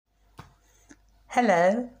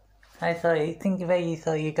Hello. Think of how you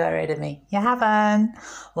thought you got rid of me. You haven't.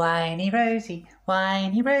 Whiny Rosie,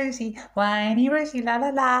 whiny Rosie, whiny Rosie, la la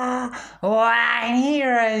la. Whiny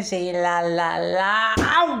Rosie, la la la.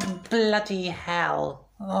 Oh, bloody hell.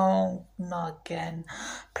 Oh, not again.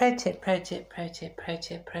 Pro tip, pro tip, pro tip, pro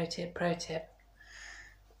tip, pro tip, pro tip.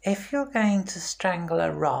 If you're going to strangle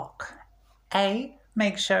a rock, A,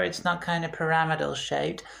 make sure it's not kind of pyramidal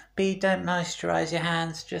shaped. B, don't moisturize your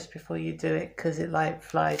hands just before you do it because it like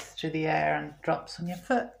flies through the air and drops on your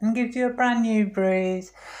foot and gives you a brand new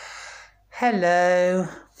bruise. Hello.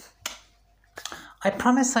 I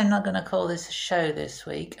promise I'm not going to call this a show this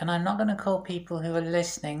week, and I'm not going to call people who are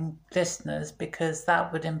listeners, because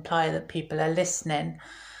that would imply that people are listening,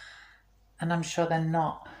 and I'm sure they're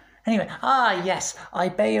not. Anyway, yes, I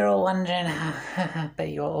bet you're all wondering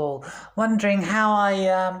how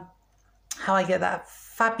I get that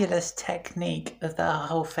fabulous technique of the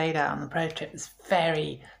whole fade out on the pro tip. It's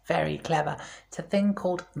very, very clever. It's a thing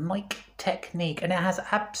called mic technique, and it has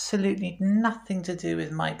absolutely nothing to do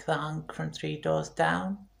with Mike the Hunk from Three Doors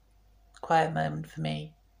Down. Quiet moment for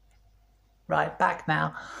me. Right, back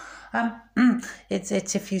now. It's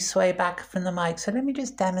if you sway back from the mic. So let me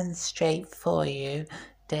just demonstrate for you.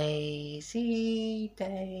 Daisy,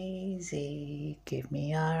 Daisy, give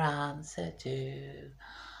me your answer too.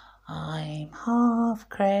 I'm half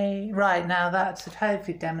crazy. Right, now that's to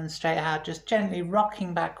hopefully demonstrate how just gently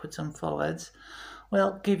rocking backwards and forwards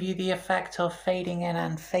will give you the effect of fading in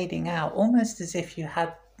and fading out, almost as if you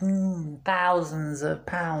had thousands of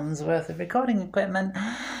pounds worth of recording equipment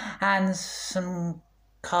and some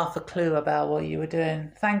half a clue about what you were doing.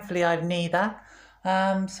 Thankfully, I've neither.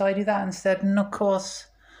 So I do that instead, and of course,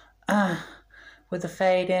 with the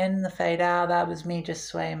fade in, the fade out, that was me just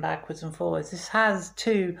swaying backwards and forwards. This has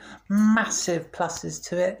two massive pluses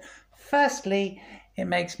to it. Firstly, it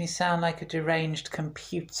makes me sound like a deranged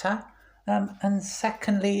computer. And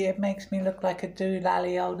secondly, it makes me look like a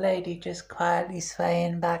doolally old lady just quietly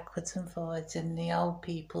swaying backwards and forwards in the old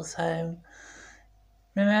people's home.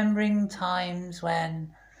 Remembering times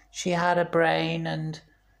when she had a brain and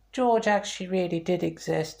George actually really did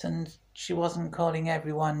exist, and she wasn't calling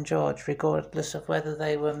everyone George, regardless of whether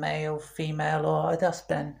they were male, female, or a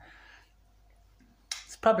dustbin.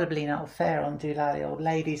 It's probably not fair on doolally old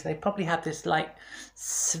ladies. They probably have this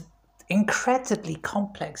incredibly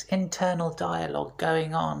complex internal dialogue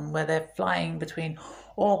going on where they're flying between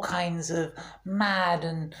all kinds of mad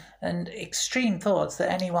and extreme thoughts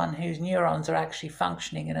that anyone whose neurons are actually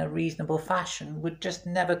functioning in a reasonable fashion would just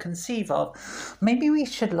never conceive of. Maybe we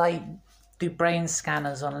should do brain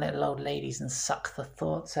scanners on little old ladies and suck the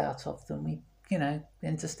thoughts out of them.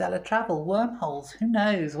 Interstellar travel, wormholes, who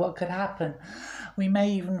knows what could happen. We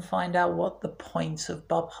may even find out what the point of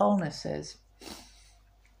Bob Holness is.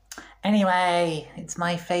 Anyway, it's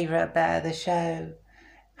my favourite bit of the show.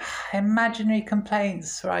 Imaginary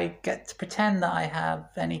complaints, where I get to pretend that I have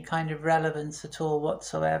any kind of relevance at all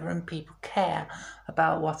whatsoever and people care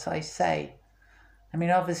about what I say. I mean,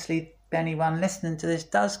 obviously anyone listening to this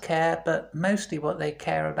does care, but mostly what they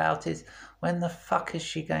care about is, when the fuck is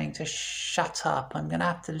she going to shut up? I'm going to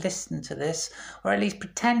have to listen to this, or at least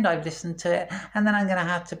pretend I've listened to it, and then I'm going to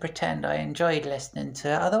have to pretend I enjoyed listening to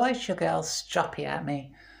it. Otherwise she'll get all stroppy at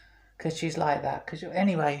me, because she's like that.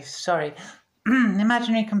 Anyway, sorry.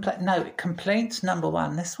 Imaginary complaints number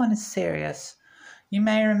one. This one is serious. You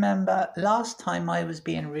may remember last time I was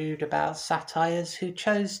being rude about satires who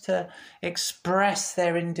chose to express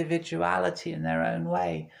their individuality in their own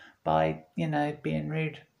way by, being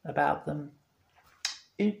rude about them.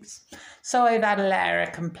 Oops. So I've had a letter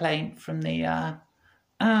of complaint from the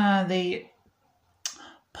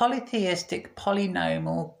Polytheistic,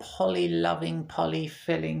 Polynomial, Poly-loving,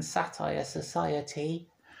 Poly-filling Satire Society,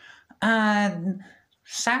 and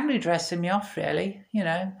soundly dressing me off, really.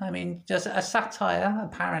 Just a satire,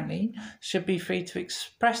 apparently, should be free to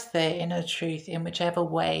express their inner truth in whichever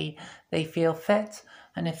way they feel fit,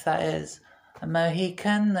 and if that is a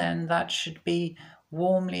Mohican, then that should be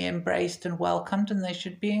warmly embraced and welcomed, and they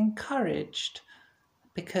should be encouraged,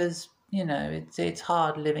 because it's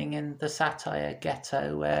hard living in the satire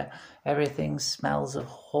ghetto where everything smells of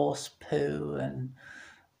horse poo, and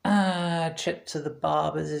trip to the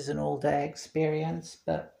barbers is an all-day experience.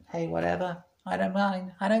 But hey, whatever. I don't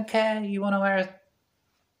mind. I don't care. You want to wear a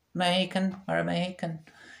Mohican, wear a Mohican.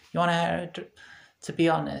 You want to wear to be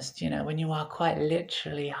honest, when you are quite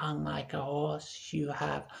literally hung like a horse, you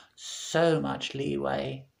have so much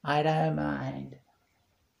leeway. I don't mind.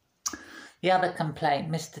 The other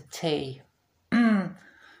complaint, Mr. T.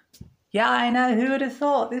 Yeah, I know. Who would have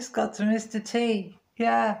thought this got to Mr. T?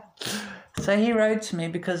 Yeah. So he wrote to me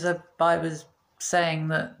because I was saying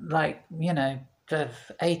that, like, you know, the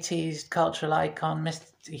 80s cultural icon,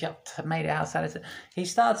 Mr. Made It House Alice, he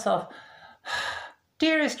starts off,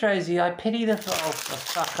 "Dearest Rosie, I pity the, oh, for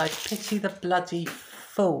fuck, I pity the bloody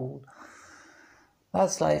fool."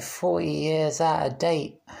 That's like 40 years out of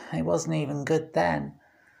date. It wasn't even good then.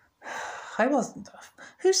 I wasn't.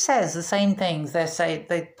 Who says the same things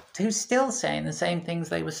who's still saying the same things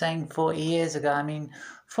they were saying 40 years ago? I mean,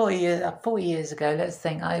 40 years ago, let's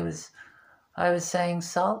think, I was saying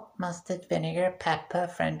salt, mustard, vinegar, pepper,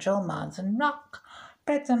 French almonds and rock.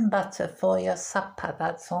 Bread and butter for your supper,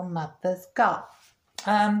 that's all mother's got.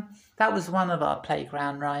 That was one of our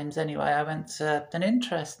playground rhymes anyway. I went to an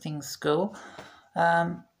interesting school.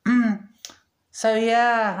 So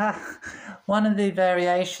yeah, one of the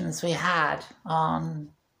variations we had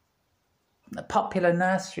on the popular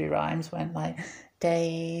nursery rhymes went like,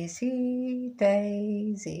 "Daisy,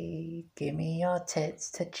 Daisy, give me your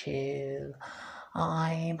tits to chew.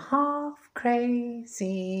 I'm half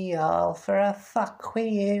crazy, all for a fuck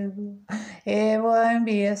with you. It won't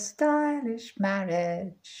be a stylish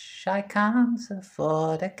marriage, I can't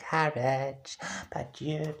afford a carriage, but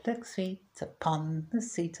you look sweet upon the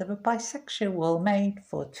seat of a bisexual made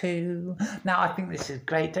for two." Now, I think this is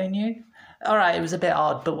great, don't you? All right, it was a bit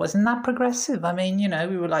odd, but wasn't that progressive? I mean, you know,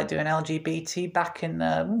 we were like doing LGBT back in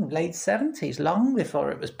the late 70s, long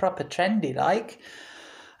before it was proper trendy, like.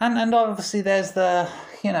 And obviously there's the,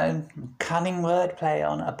 you know, cunning wordplay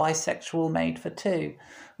on a bisexual made for two,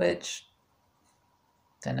 which,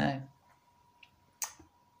 don't know.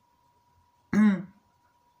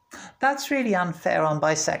 That's really unfair on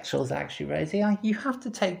bisexuals, actually, Rosie. You have to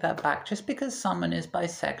take that back. Just because someone is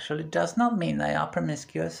bisexual, it does not mean they are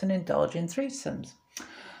promiscuous and indulge in threesomes.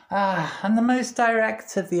 And the most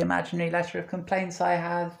direct of the imaginary letter of complaints I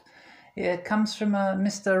have, it comes from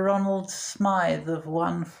Mr. Ronald Smythe of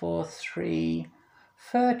 143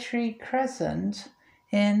 Fir Tree Crescent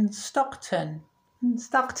in Stockton.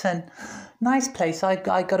 Nice place. I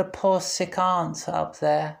got a poor sick aunt up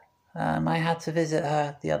there. I had to visit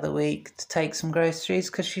her the other week to take some groceries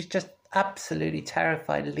because she's just absolutely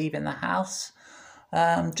terrified of leaving the house.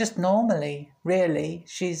 Just normally, really.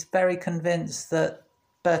 She's very convinced that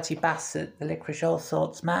Bertie Bassett, the Licorice All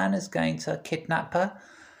Sorts man, is going to kidnap her.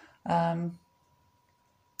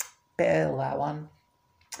 Bit ill, that one.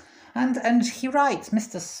 And he writes,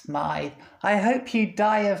 "Mr. Smythe, I hope you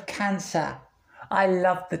die of cancer." I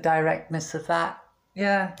love the directness of that.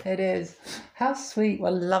 Yeah, it is. How sweet,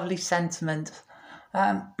 what a lovely sentiment.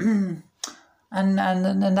 And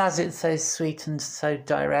as it's so sweet and so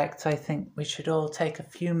direct, I think we should all take a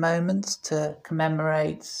few moments to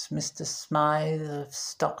commemorate Mr. Smythe of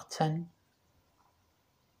Stockton.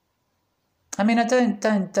 I mean, I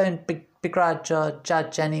don't begrudge or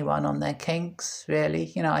judge anyone on their kinks,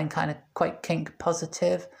 really. You know, I'm kind of quite kink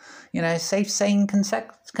positive. You know, safe, sane,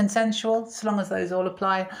 consensual, as long as those all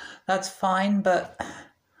apply, that's fine. But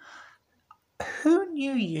who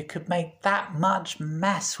knew you could make that much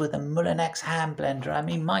mess with a Mullinex hand blender? I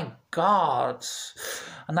mean, my God.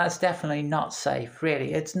 And that's definitely not safe,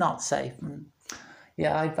 really. It's not safe.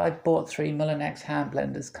 Yeah, I've bought 3 Mullinex hand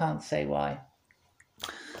blenders, can't say why.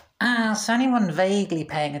 So anyone vaguely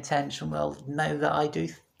paying attention will know that I do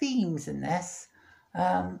themes in this.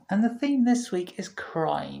 And the theme this week is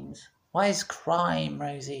crimes. Why is crime,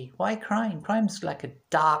 Rosie? Why crime? Crime's like a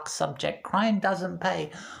dark subject. Crime doesn't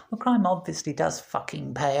pay. Well, crime obviously does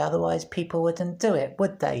fucking pay, otherwise people wouldn't do it,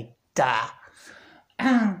 would they? Duh.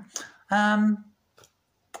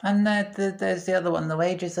 And there's the other one, the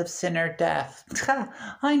wages of sin are death.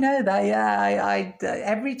 I know that, yeah. I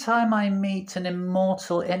every time I meet an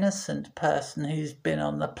immortal, innocent person who's been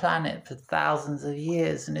on the planet for thousands of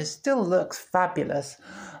years and still looks fabulous,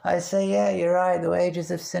 I say, yeah, you're right, the wages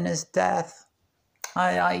of sin is death.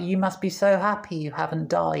 You must be so happy you haven't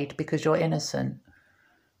died because you're innocent.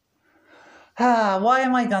 Why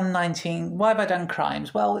have I done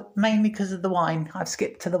crimes? Well, mainly because of the wine. I've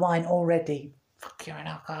skipped to the wine already. Fuck, you're an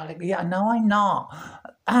alcoholic. Yeah, no, I'm not.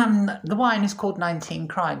 The wine is called 19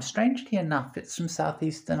 Crimes. Strangely enough, it's from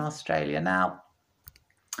southeastern Australia. Now,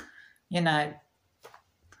 you know,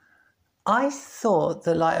 I thought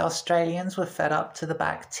that, like, Australians were fed up to the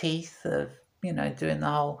back teeth of, you know, doing the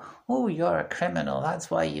whole, "Oh, you're a criminal, that's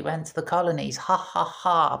why you went to the colonies, ha ha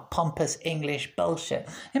ha," pompous English bullshit.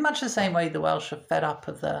 In much the same way the Welsh are fed up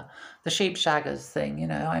of the sheep shaggers thing. You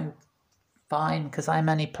know, I'm fine because I'm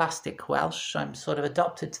only plastic Welsh. I'm sort of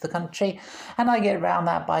adopted to the country, and I get around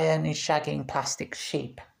that by only shagging plastic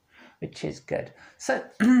sheep, which is good. So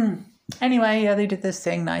anyway, yeah, they did this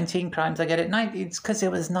thing, 19 crimes. I get it. It's because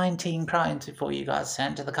it was 19 crimes before you got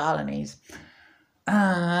sent to the colonies.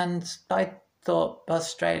 And I thought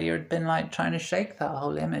Australia had been like trying to shake that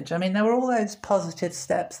whole image. I mean, there were all those positive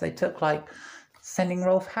steps they took, like sending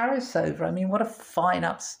Rolf Harris over. I mean, what a fine,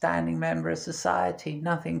 upstanding member of society.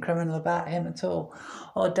 Nothing criminal about him at all.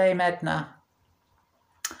 Or Dame Edna.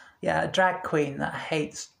 Yeah, a drag queen that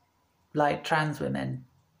hates, like, trans women.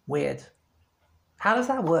 Weird. How does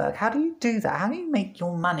that work? How do you do that? How do you make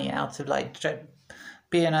your money out of, like,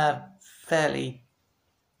 being a fairly...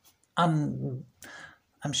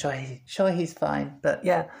 I'm sure he's fine, but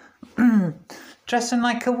yeah. Dressing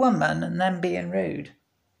like a woman and then being rude.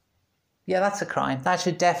 Yeah, that's a crime. That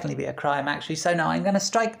should definitely be a crime, actually. So no, I'm going to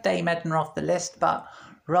strike Dame Edna off the list, but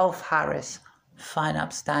Rolf Harris, fine,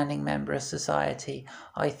 upstanding member of society.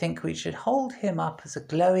 I think we should hold him up as a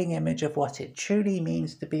glowing image of what it truly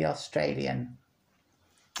means to be Australian.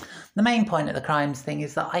 The main point of the crimes thing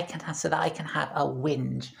is that I can have a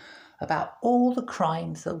whinge about all the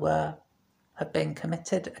crimes that have been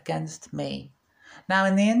committed against me. Now,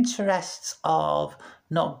 in the interests of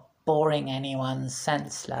not boring anyone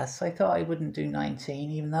senseless, I thought I wouldn't do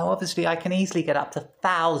 19, even though obviously I can easily get up to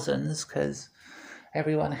thousands because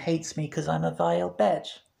everyone hates me because I'm a vile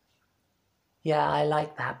bitch. Yeah, I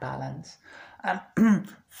like that balance.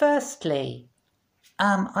 Firstly,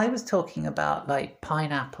 I was talking about like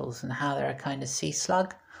pineapples and how they're a kind of sea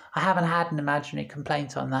slug. I haven't had an imaginary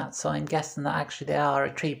complaint on that, so I'm guessing that actually they are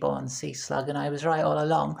a tree-born sea slug, and I was right all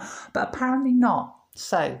along, but apparently not.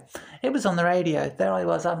 So, it was on the radio. There I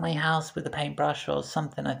was at my house with a paintbrush or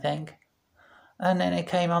something, I think. And then it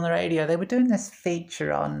came on the radio. They were doing this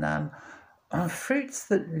feature on fruits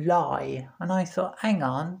that lie. And I thought, hang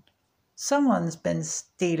on, someone's been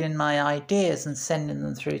stealing my ideas and sending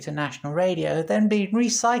them through to national radio, then be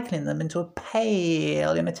recycling them into a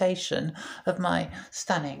pale imitation of my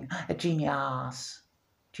stunning genius.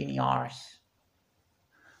 I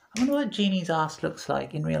wonder what a genie's arse looks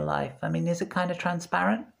like in real life. I mean, is it kind of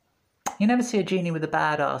transparent? You never see a genie with a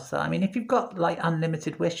bad arse, though. I mean, if you've got, like,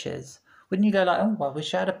 unlimited wishes, wouldn't you go like, oh, I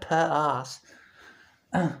wish I had a pert arse?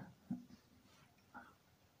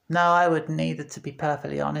 No, I wouldn't either, to be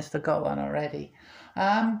perfectly honest. I got one already.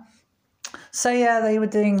 So, yeah, they were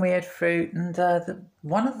doing weird fruit, and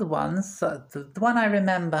one of the ones, the one I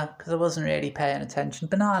remember, because I wasn't really paying attention,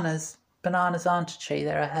 bananas. Bananas aren't a tree,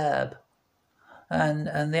 they're a herb.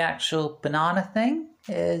 And the actual banana thing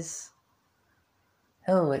is,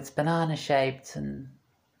 oh, it's banana shaped, and,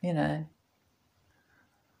 you know,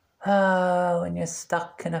 when you're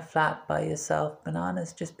stuck in a flat by yourself,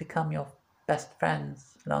 bananas just become your best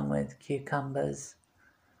friends, along with cucumbers,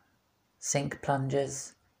 sink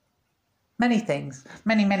plungers, many things,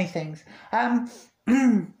 many things.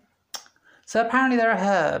 So apparently they're a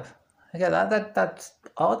herb. Okay, that's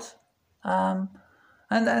odd.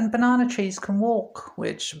 And banana trees can walk,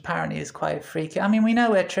 which apparently is quite freaky. I mean, we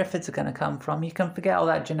know where triffids are going to come from. You can forget all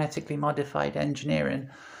that genetically modified engineering.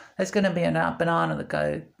 There's going to be a banana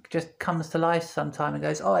that just comes to life sometime and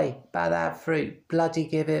goes, oi, about that fruit, bloody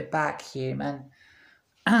give it back, human.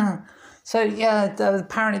 So, yeah,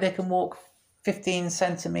 apparently they can walk 15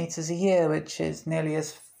 centimetres a year, which is nearly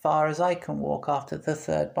as far as I can walk after the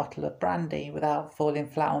third bottle of brandy without falling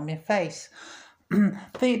flat on my face.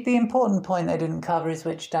 The important point they didn't cover is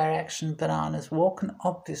which direction bananas walk, and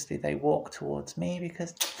obviously they walk towards me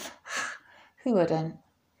because who wouldn't,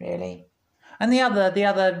 really? And the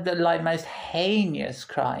other like most heinous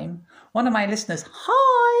crime, one of my listeners,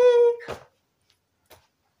 hi!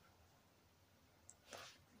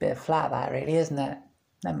 Bit flat that really, isn't it?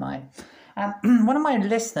 Never mind. One of my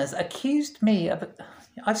listeners accused me of,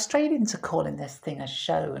 I've strayed into calling this thing a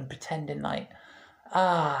show and pretending like,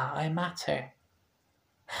 I matter.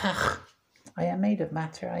 I am made of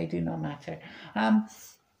matter, I do not matter.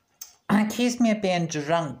 Accused me of being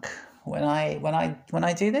drunk when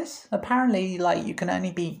I do this. Apparently, like, you can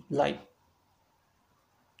only be like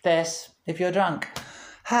this if you're drunk.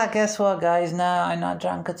 Guess what, guys? No, I'm not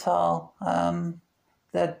drunk at all.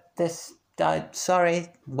 Sorry.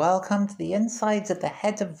 Welcome to the insides of the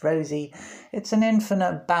head of Rosie. It's an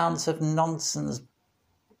infinite bounce of nonsense,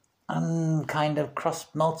 kind of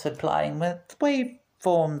cross-multiplying with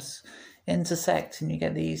waveforms intersect, and you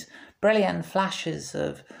get these brilliant flashes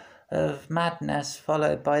of madness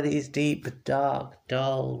followed by these deep, dark,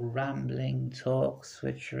 dull, rambling talks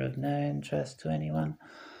which are of no interest to anyone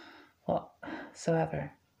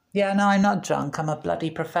whatsoever. Yeah, no, I'm not drunk. I'm a bloody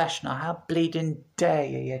professional. How bleeding dare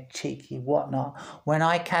you cheeky whatnot. When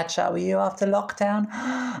I catch up with you after lockdown,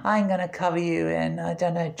 I'm going to cover you in, I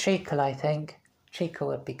don't know, treacle, I think. Treacle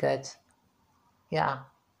would be good. Yeah.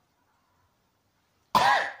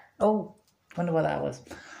 Oh, wonder what that was.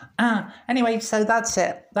 Anyway, so that's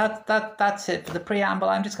it. That's it for the preamble.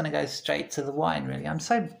 I'm just going to go straight to the wine, really. I'm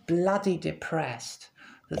so bloody depressed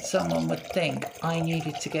that someone would think I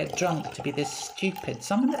needed to get drunk to be this stupid.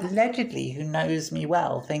 Someone allegedly who knows me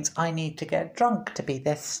well thinks I need to get drunk to be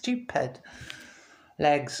this stupid.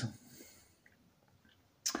 Legs.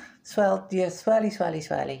 Swirl, yeah, swirly, swirly,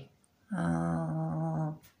 swirly.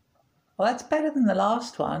 Well, that's better than the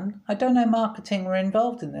last one. I don't know marketing were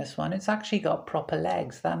involved in this one. It's actually got proper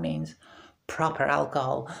legs. That means proper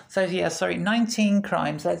alcohol. So yeah, sorry, 19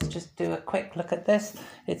 crimes. Let's just do a quick look at this.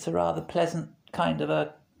 It's a rather pleasant kind of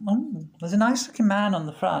a... there's a nice looking man on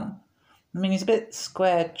the front. I mean, he's a bit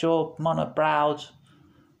square-jawed, monobrowed.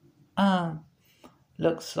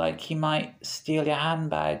 Looks like he might steal your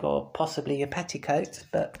handbag or possibly your petticoat.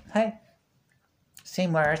 But hey,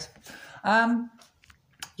 seen worse.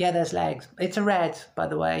 Yeah, there's legs. It's a red, by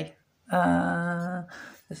the way.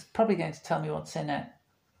 It's probably going to tell me what's in it.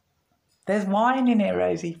 There's wine in it,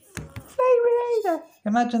 Rosie. Flavor.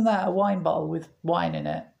 Imagine that, a wine bottle with wine in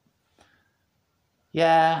it.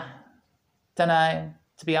 Yeah, don't know,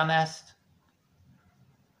 to be honest.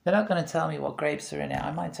 They're not going to tell me what grapes are in it. I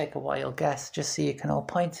might take a wild guess just so you can all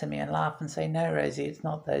point to me and laugh and say, no, Rosie, it's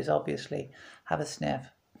not those, obviously. Have a sniff.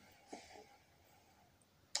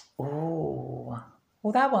 Ooh.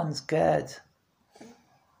 Well, that one's good.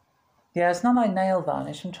 Yeah, it's not like nail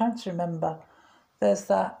varnish. I'm trying to remember. There's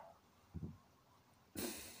that.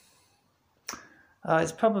 Oh,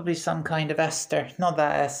 it's probably some kind of ester. Not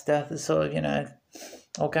that ester. The sort of,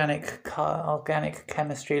 organic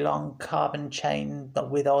chemistry, long carbon chain, but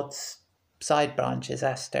with odd side branches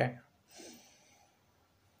ester.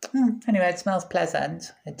 Anyway, it smells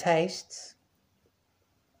pleasant. It tastes.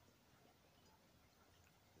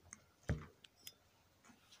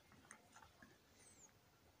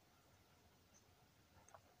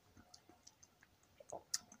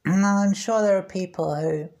 Now, I'm sure there are people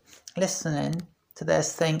who, listening to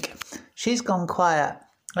this, think, she's gone quiet.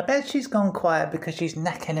 I bet she's gone quiet because she's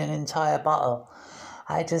necking an entire bottle.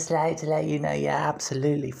 I just like to let you know, yeah,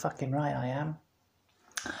 absolutely fucking right I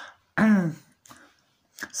am.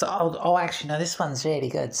 So, actually, no, this one's really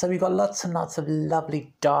good. So we've got lots and lots of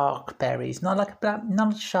lovely dark berries.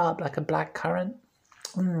 Not sharp like a black currant.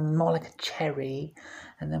 More like a cherry.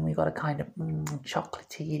 And then we've got a kind of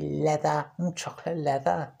chocolatey leather. Chocolate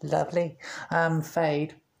leather. Lovely.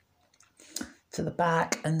 Fade to the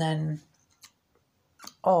back. And then,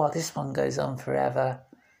 this one goes on forever.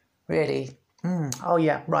 Really. Oh,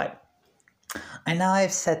 yeah, right. I know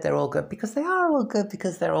I've said they're all good because they are all good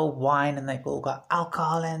because they're all wine and they've all got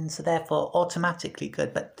alcohol in, so therefore automatically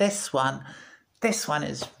good. But this one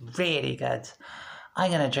is really good.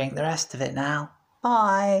 I'm going to drink the rest of it now.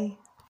 Bye.